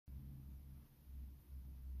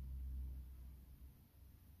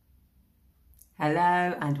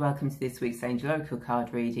Hello and welcome to this week's Angel Oracle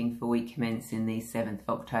card reading for week commencing the 7th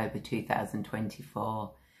of October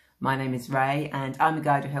 2024. My name is Ray and I'm a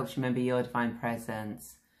guide who helps you remember your divine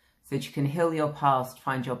presence so that you can heal your past,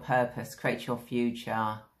 find your purpose, create your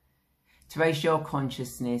future, to raise your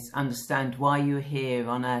consciousness, understand why you're here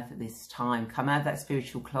on earth at this time, come out of that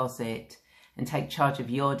spiritual closet and take charge of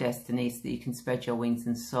your destiny so that you can spread your wings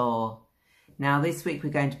and soar. Now this week we're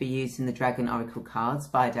going to be using the Dragon Oracle cards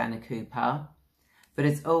by Dana Cooper. But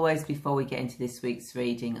as always, before we get into this week's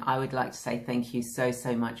reading, I would like to say thank you so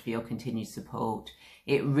much for your continued support.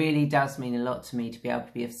 It really does mean a lot to me to be able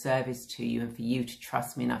to be of service to you and for you to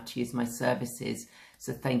trust me enough to use my services.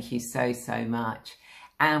 So thank you so much.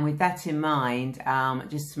 And with that in mind,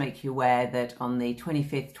 just to make you aware that on the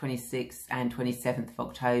 25th, 26th and 27th of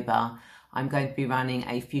October, I'm going to be running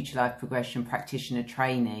a Future Life Progression Practitioner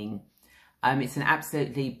training. It's an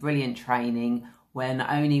absolutely brilliant training where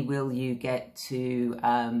not only will you get to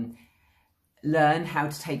learn how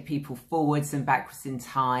to take people forwards and backwards in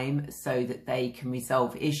time so that they can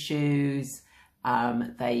resolve issues,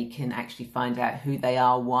 they can actually find out who they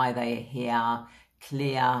are, why they are here,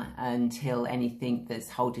 clear until anything that's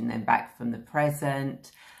holding them back from the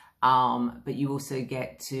present. But you also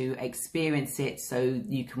get to experience it so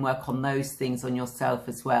you can work on those things on yourself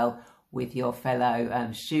as well with your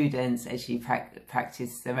fellow students as you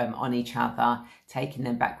practice on each other, taking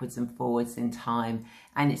them backwards and forwards in time.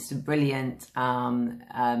 And it's a brilliant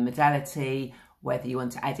modality, whether you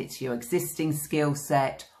want to add it to your existing skill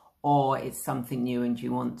set or it's something new and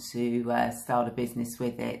you want to start a business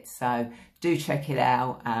with it. So do check it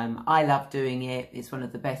out. I love doing it. It's one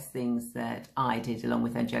of the best things that I did along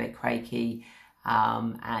with Angelic Reiki.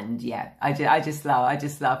 And yeah, I just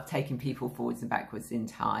love taking people forwards and backwards in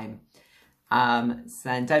time.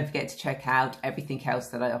 And don't forget to check out everything else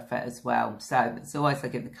that I offer as well. So as always, I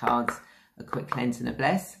give the cards a quick cleanse and a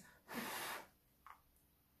bless.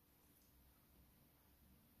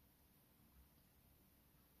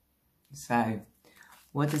 So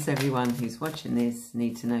what does everyone who's watching this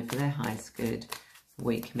need to know for their highest good for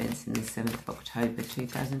week commencing the 7th of October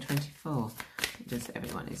 2024? What does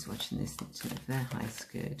everyone who's watching this need to know for their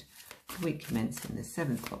highest good for week commencing the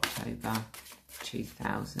 7th of October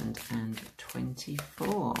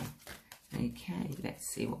 2024? Okay, let's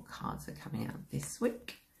see what cards are coming out this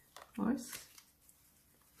week for us.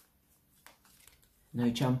 No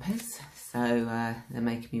jumpers, so they're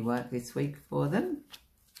making me work this week for them.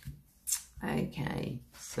 Okay,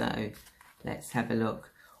 so let's have a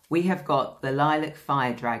look. We have got the Lilac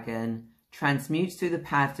Fire Dragon, transmutes through the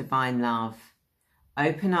power of divine love,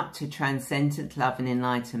 open up to transcendent love and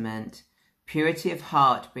enlightenment. Purity of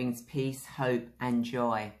heart brings peace, hope and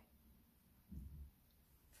joy.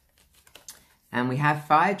 And we have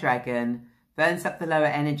Fire Dragon, burns up the lower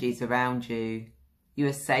energies around you. You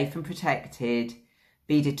are safe and protected.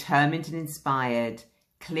 Be determined and inspired.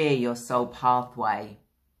 Clear your soul pathway.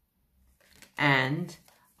 And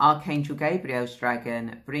Archangel Gabriel's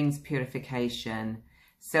Dragon brings purification.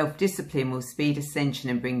 Self-discipline will speed ascension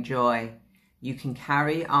and bring joy. You can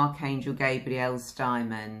carry Archangel Gabriel's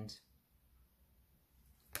diamond.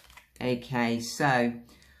 Okay, so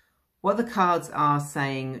what the cards are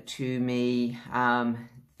saying to me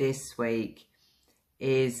this week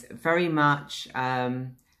is very much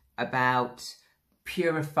about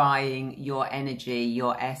purifying your energy,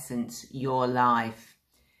 your essence, your life.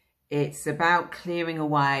 It's about clearing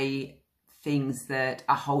away things that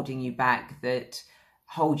are holding you back, that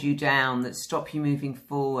hold you down, that stop you moving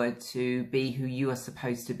forward to be who you are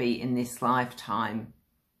supposed to be in this lifetime.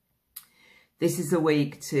 This is a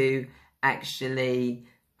week to actually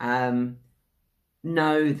know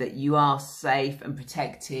that you are safe and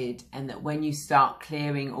protected, and that when you start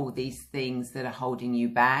clearing all these things that are holding you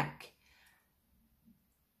back,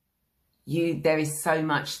 there is so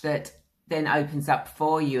much that then opens up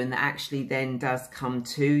for you and that actually then does come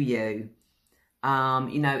to you.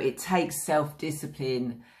 You know, it takes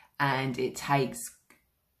self-discipline and it takes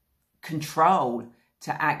control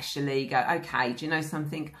to actually go, okay, do you know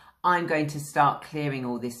something? I'm going to start clearing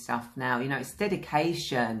all this stuff now. You know, it's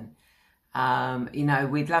dedication. You know,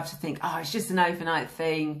 we'd love to think, oh, it's just an overnight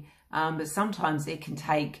thing. But sometimes it can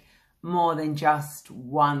take more than just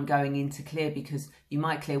one going into clear, because you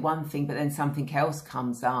might clear one thing, but then something else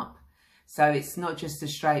comes up. So it's not just a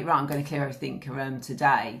straight, right, I'm going to clear everything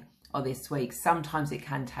today or this week. Sometimes it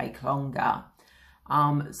can take longer.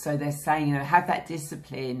 So they're saying, you know, have that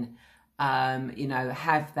discipline, you know,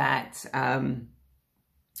 have that,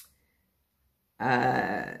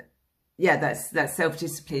 yeah, that's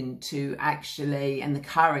self-discipline to actually, and the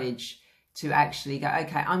courage to actually go,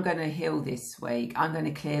 okay, I'm going to heal this week. I'm going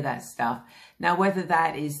to clear that stuff. Now, whether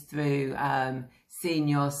that is through seeing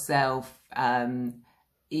yourself in,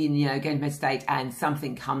 going to bed state and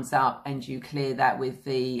something comes up and you clear that with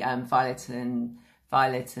the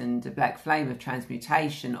violet and black flame of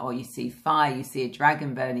transmutation, or you see fire, you see a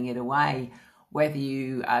dragon burning it away, whether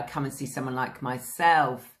you come and see someone like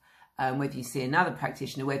myself, whether you see another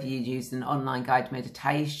practitioner, whether you use an online guided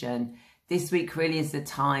meditation, this week really is the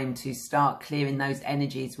time to start clearing those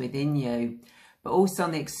energies within you. But also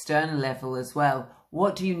on the external level as well,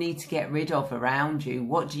 what do you need to get rid of around you?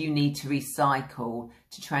 What do you need to recycle,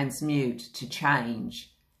 to transmute, to change,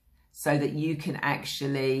 so that you can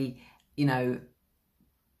actually,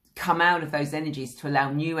 come out of those energies to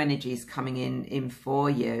allow new energies coming in for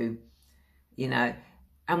you,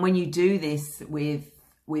 And when you do this with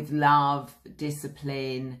love,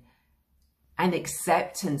 discipline, and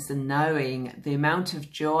acceptance, and knowing the amount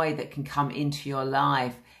of joy that can come into your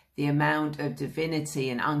life, the amount of divinity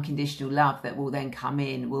and unconditional love that will then come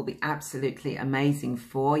in will be absolutely amazing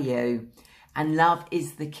for you. And love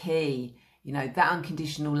is the key. That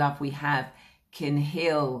unconditional love we have can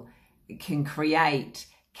heal, can create,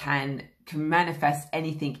 can manifest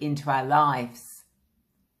anything into our lives.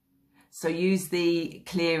 So use the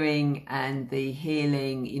clearing and the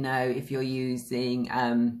healing, if you're using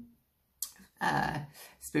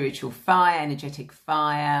spiritual fire, energetic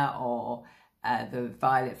fire, or the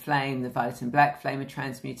violet flame, the violet and black flame of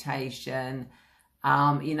transmutation.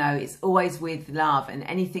 It's always with love, and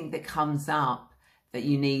anything that comes up that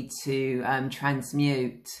you need to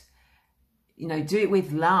transmute, do it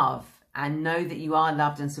with love, and know that you are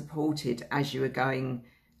loved and supported as you are going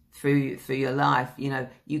through your life.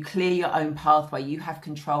 You clear your own pathway. You have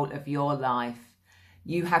control of your life.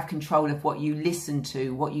 You have control of what you listen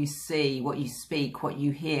to, what you see, what you speak, what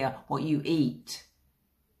you hear, what you eat.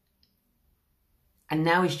 And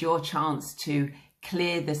now is your chance to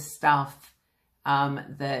clear the stuff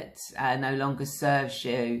that no longer serves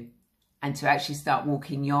you, and to actually start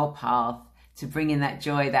walking your path, to bring in that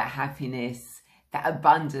joy, that happiness, that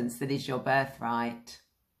abundance that is your birthright.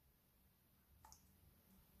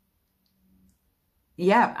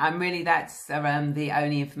 Yeah, that's the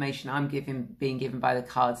only information I'm being given by the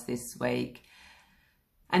cards this week.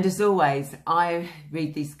 And as always, I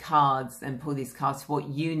read these cards and pull these cards for what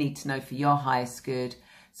you need to know for your highest good.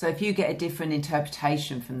 So if you get a different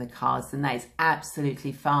interpretation from the cards, then that is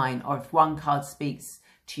absolutely fine. Or if one card speaks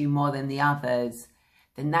to you more than the others,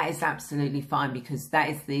 then that is absolutely fine, because that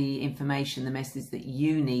is the information, the message that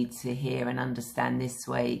you need to hear and understand this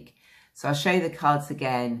week. So I'll show you the cards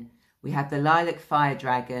again. We have the Lilac Fire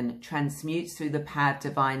Dragon, transmutes through the power of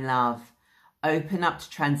divine love. Open up to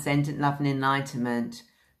transcendent love and enlightenment.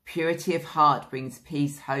 Purity of heart brings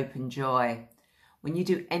peace, hope and joy. When you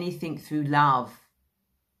do anything through love,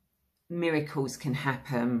 miracles can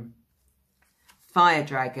happen. Fire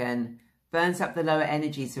Dragon, burns up the lower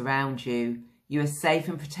energies around you. You are safe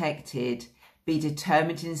and protected. Be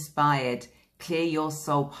determined and inspired. Clear your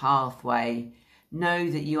soul pathway.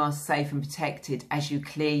 Know that you are safe and protected as you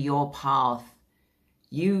clear your path.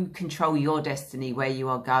 You control your destiny, where you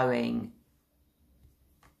are going.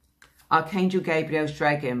 Archangel Gabriel's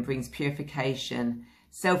dragon brings purification.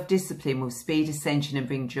 Self-discipline will speed ascension and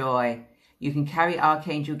bring joy. You can carry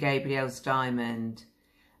Archangel Gabriel's diamond.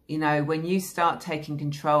 When you start taking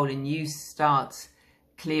control and you start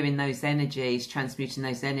clearing those energies, transmuting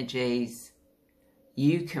those energies,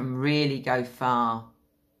 you can really go far.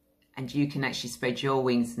 And you can actually spread your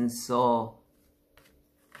wings and soar.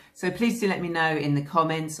 So please do let me know in the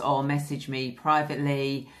comments, or message me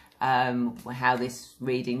privately how this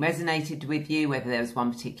reading resonated with you, whether there was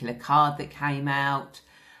one particular card that came out,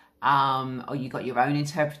 or you got your own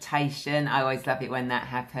interpretation. I always love it when that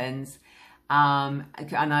happens. And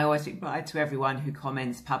I always reply to everyone who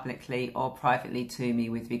comments publicly or privately to me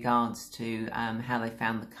with regards to how they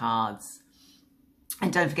found the cards.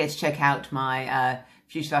 And don't forget to check out my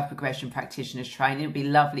Future Life Progression Practitioners Training. It'd be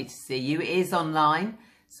lovely to see you. It is online,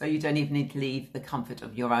 so you don't even need to leave the comfort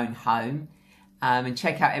of your own home. And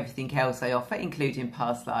check out everything else I offer, including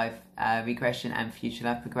past life regression and future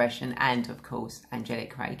life progression, and of course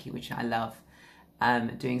Angelic Reiki, which I love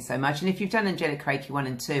doing so much. And if you've done Angelic Reiki 1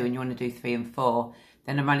 and 2 and you want to do 3 and 4,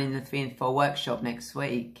 then I'm running the 3 and 4 workshop next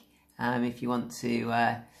week. If you want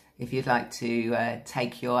to, if you'd like to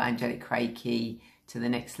take your Angelic Reiki to the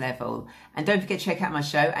next level. And don't forget to check out my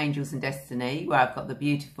show Angels and Destiny, where I've got the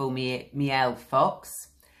beautiful Mielle Fox.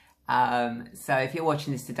 So if you're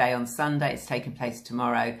watching this today on Sunday, it's taking place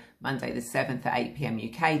tomorrow, Monday the 7th at 8 PM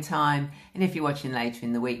UK time. And if you're watching later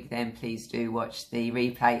in the week, then please do watch the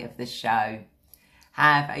replay of the show.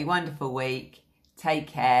 Have a wonderful week. Take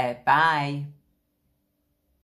care. Bye.